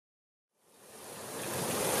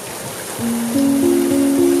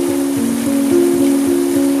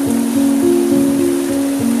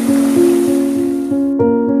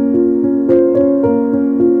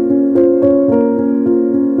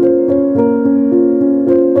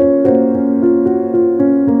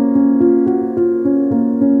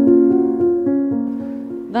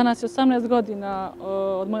Danas je 18 godina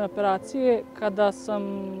od moje operacije kada sam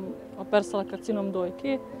operisala karcinom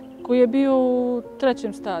dojke koji je bio u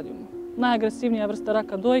 3. stadijumu. Najagresivnija vrsta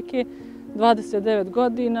raka dojke, 29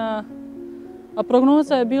 godina, a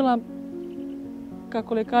prognoza je bila,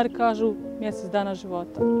 kako ljekari kažu, mjesec dana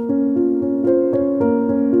života.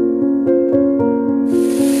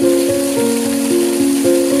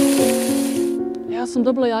 Ja sam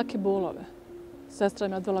dobila jake bolove. Sestra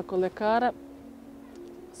me odvela kod ljekara.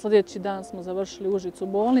 Sljedeći dan smo završili u Užicu u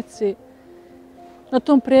bolnici. Na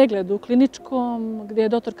tom pregledu kliničkom gdje je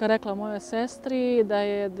doktorka rekla mojoj sestri da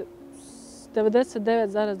je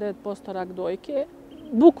 99,9% rak dojke.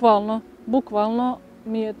 Bukvalno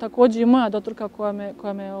mi je također i moja doktorka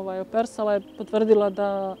koja me operisala je potvrdila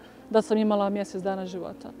da sam imala mjesec dana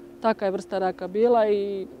života. Taka je vrsta raka bila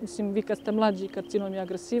i mislim, vi kad ste mlađi, karcinom je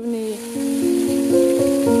agresivniji.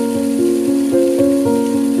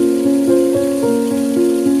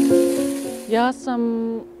 Ja sam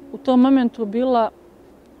u tom momentu bila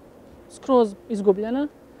skroz izgubljena.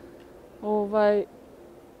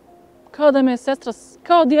 Kao da me sestra,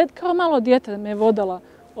 kao malo dijete me vodala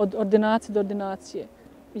od ordinacije do ordinacije.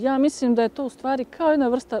 Ja mislim da je to u stvari kao jedna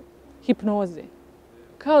vrsta hipnoze.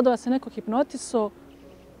 Kao da vas je neko hipnotisao,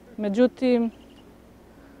 međutim,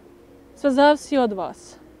 sve zavisi od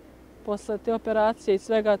vas. Posle te operacije i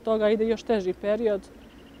svega toga ide još teži period.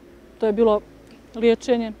 To je bilo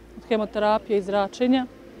liječenje od hemoterapije i zračenja.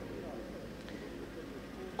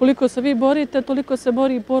 Koliko se vi borite, toliko se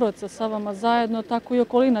bori i porodica sa vama zajedno, tako i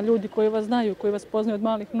okolina, ljudi koji vas znaju, koji vas poznaju od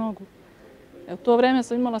malih nogu. U to vrijeme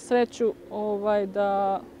sam imala sreću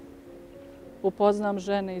da upoznam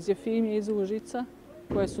žene iz Jefimije, iz Užica,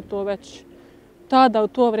 koje su to već tada u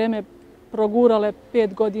to vrijeme progurale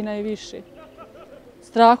 5 godina i više.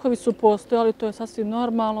 Strahovi su postojali, to je sasvim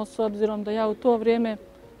normalno, s obzirom da ja u to vrijeme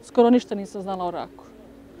skoro ništa nisam znala o raku.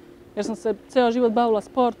 Jer sam se ceo život bavila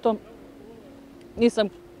sportom, nisam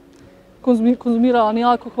konzumirala ni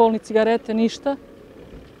alkohol, ni cigarete, ništa.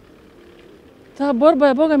 Ta borba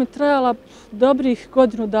je, Boga mi, trajala dobrih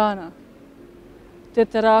godinu dana. Te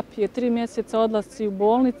terapije, 3 mjeseca odlasci u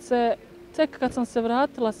bolnice. Tek kad sam se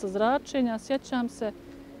vratila sa zračenja, sjećam se,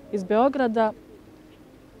 iz Beograda,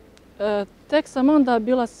 tek sam onda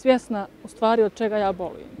bila svjesna u stvari od čega ja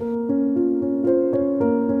bolujem.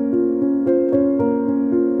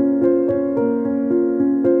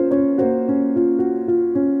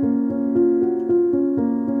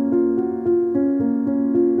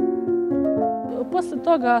 Posle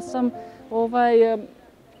toga sam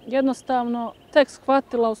jednostavno tek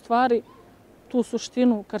shvatila u stvari tu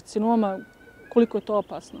suštinu karcinoma, koliko je to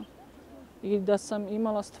opasno. I da sam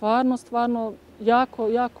imala stvarno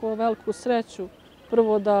jako veliku sreću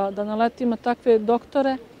prvo da naletim na takve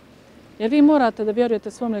doktore, jer vi morate da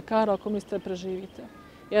vjerujete svom ljekaru ako mislite da preživite.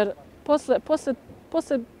 Jer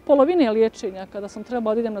posle polovine liječenja, kada sam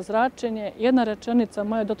trebala da idem na zračenje, jedna rečenica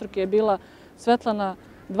moje doktorke je bila: Svetlana,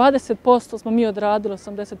 20% smo mi odradili,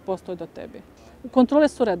 80% je do tebe. Kontrole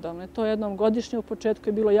su redovne, to jednom godišnje, u početku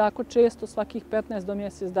je bilo jako često, svakih 15 do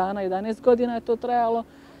mjesec dana, 11 godina je to trajalo.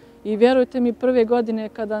 I vjerujte mi, prve godine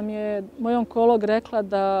kada mi je moj onkolog rekla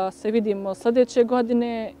da se vidimo sljedeće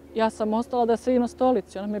godine, ja sam ostala da sedim na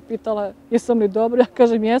stolici. Ona me pitala jesam li dobro, ja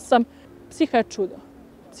kažem jesam. Psiha je čudo.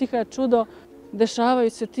 Psiha je čudo, dešavaju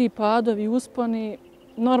se ti padovi, usponi.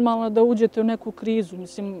 Normalno da uđete u neku krizu.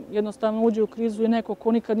 Mislim, jednostavno uđe u krizu i neko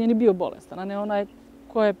ko nikad nije ni bio bolestan, a ne onaj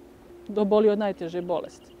ko je obolio od najteže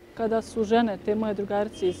bolesti. Kada su žene, te moje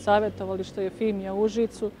drugarice iz savjetovališta Jefimija u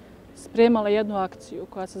Užicu, spremale jednu akciju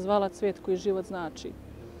koja se zvala Cvijet koji život znači.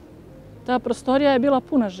 Ta prostorija je bila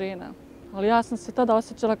puna žena, ali ja sam se tada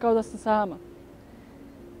osjećala kao da sam sama.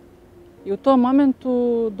 I u tom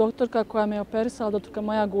momentu doktorka koja me je operisala, doktorka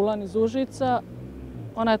moja Gulan iz Užica,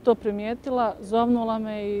 ona je to primijetila, zovnula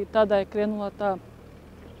me i tada je krenula ta,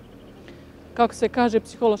 kako se kaže,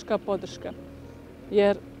 psihološka podrška.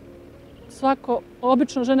 Jer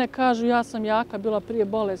obično žene kažu ja sam jaka, bila prije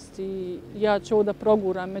bolesti i ja ću ovo da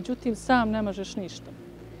proguram, međutim sam ne možeš ništa.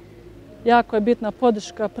 Jako je bitna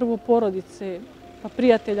podrška prvo porodice, pa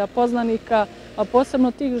prijatelja, poznanika, a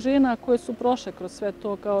posebno tih žena koje su prošle kroz sve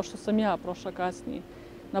to kao što sam ja prošla kasnije.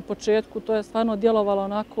 Na početku to je stvarno djelovalo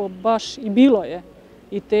onako baš i bilo je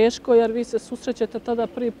i teško, jer vi se susrećete tada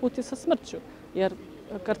prvi put i sa smrću. Jer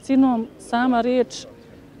karcinom, sama riječ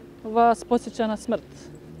vas podsjeća na smrt.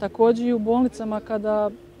 Također i u bolnicama kada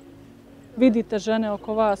vidite žene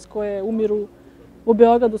oko vas koje umiru. U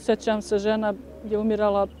Beogradu sjećam se, žena je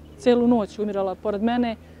umirala, cijelu noć umirala pored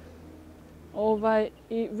mene.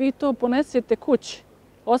 I vi to ponesete kući,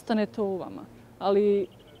 ostane to u vama. Ali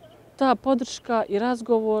ta podrška i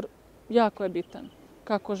razgovor jako je bitan.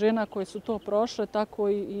 kako žena koje su to prošle, tako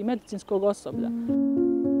i medicinskog osoblja.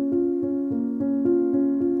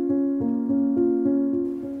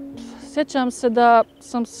 Sjećam se da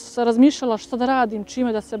sam se razmišljala što da radim,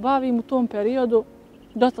 čime da se bavim u tom periodu.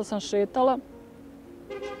 Dosta sam šetala.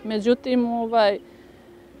 Međutim,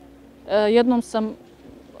 jednom sam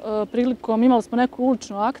prilikom, imali smo neku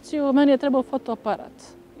uličnu akciju, meni je trebao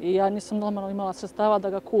fotoaparat. I ja nisam normalno imala sredstava da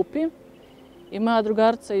ga kupim. I moja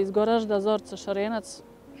drugarica iz Goražda, Zorica Šarenac,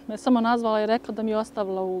 me samo nazvala i rekla da mi je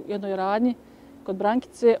ostavila u jednoj radnji kod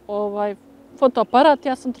Brankice fotoaparat.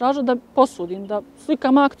 Ja sam tražila da posudim, da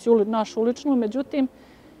slikam akciju našu uličnu. Međutim,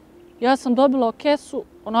 ja sam dobila kesu,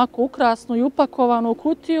 onako ukrasnu i upakovanu u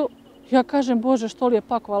kutiju. Ja kažem, Bože, što li je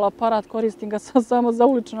pakovala aparat, koristim ga samo za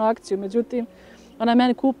uličnu akciju. Međutim, ona je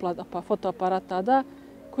meni kupila fotoaparat tada,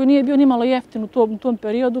 koji nije bio nimalo jeftin u tom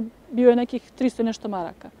periodu, bio je nekih 300 i nešto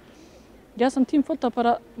maraka. Ja sam tim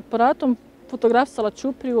fotoaparatom fotografisala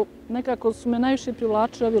ćupriju, nekako su me najviše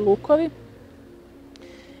privlačili ovi lukovi.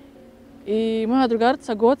 I moja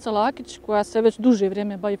drugarica Goca Lakić, koja se već duže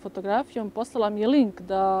vrijeme bavi fotografijom, poslala mi je link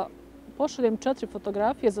da pošaljem 4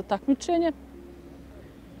 fotografije za takmičenje.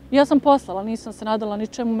 Ja sam poslala, nisam se nadala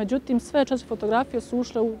ničemu, međutim sve 4 fotografije su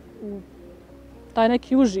ušle u taj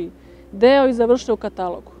neki uži deo i završile u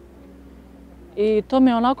katalogu. I to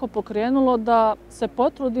me onako pokrenulo da se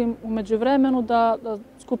potrudim u međuvremenu da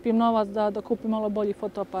skupim novac, da kupim malo bolji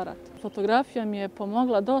fotoaparat. Fotografija mi je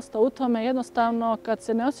pomogla dosta u tome. Jednostavno, kad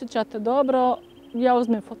se ne osjećate dobro, ja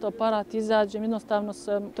uzmem fotoaparat, izađem, jednostavno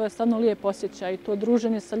to je stvarno lijep osjećaj i to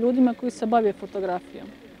druženje sa ljudima koji se bave fotografijom.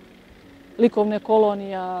 Likovne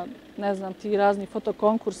kolonija, ne znam, ti razni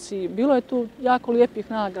fotokonkursi. Bilo je tu jako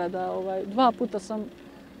lijepih nagrada.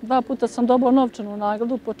 Dva puta sam dobila novčanu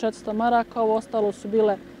nagradu po 400 maraka, ovo ostalo su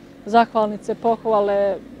bile zahvalnice,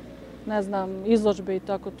 pohvale, ne znam, izložbe i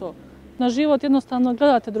tako to. Na život jednostavno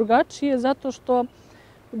gledate drugačije zato što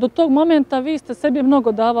do tog momenta vi ste sebi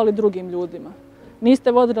mnogo davali drugim ljudima.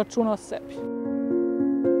 Niste vodili računa o sebi.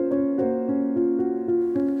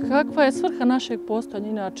 Kakva je svrha našeg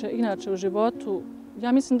postojanja inače u životu?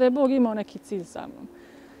 Ja mislim da je Bog imao neki cilj sa mnom.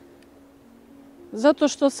 Zato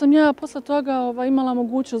što sam ja posle toga imala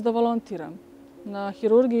mogućnost da volontiram na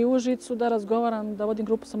hirurgiji u Užicu, da razgovaram, da vodim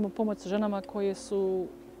grupu samopomoć sa ženama koje su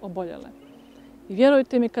oboljele. I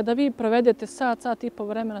vjerujte mi, kada vi provedete sat i po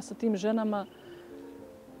vremena sa tim ženama,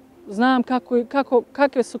 znam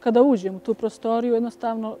kakve su kada uđem u tu prostoriju,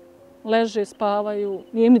 jednostavno leže, spavaju,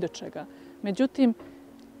 nije im ni do čega. Međutim,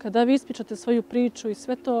 kada vi ispričate svoju priču i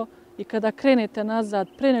sve to, i kada krenete nazad,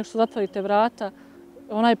 pre nego što zatvorite vrata,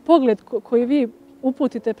 onaj pogled koji vi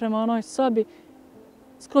uputite prema onoj sobi,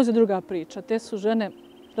 skroz je druga priča. Te su žene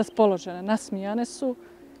raspoložene, nasmijane su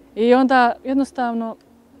i onda jednostavno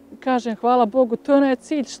kažem hvala Bogu, to je onaj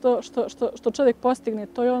cilj što čovjek postigne,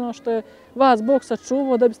 to je ono što je vas Bog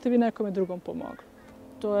sačuvao da biste vi nekome drugom pomogli.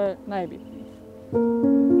 To je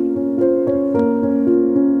najbitnije.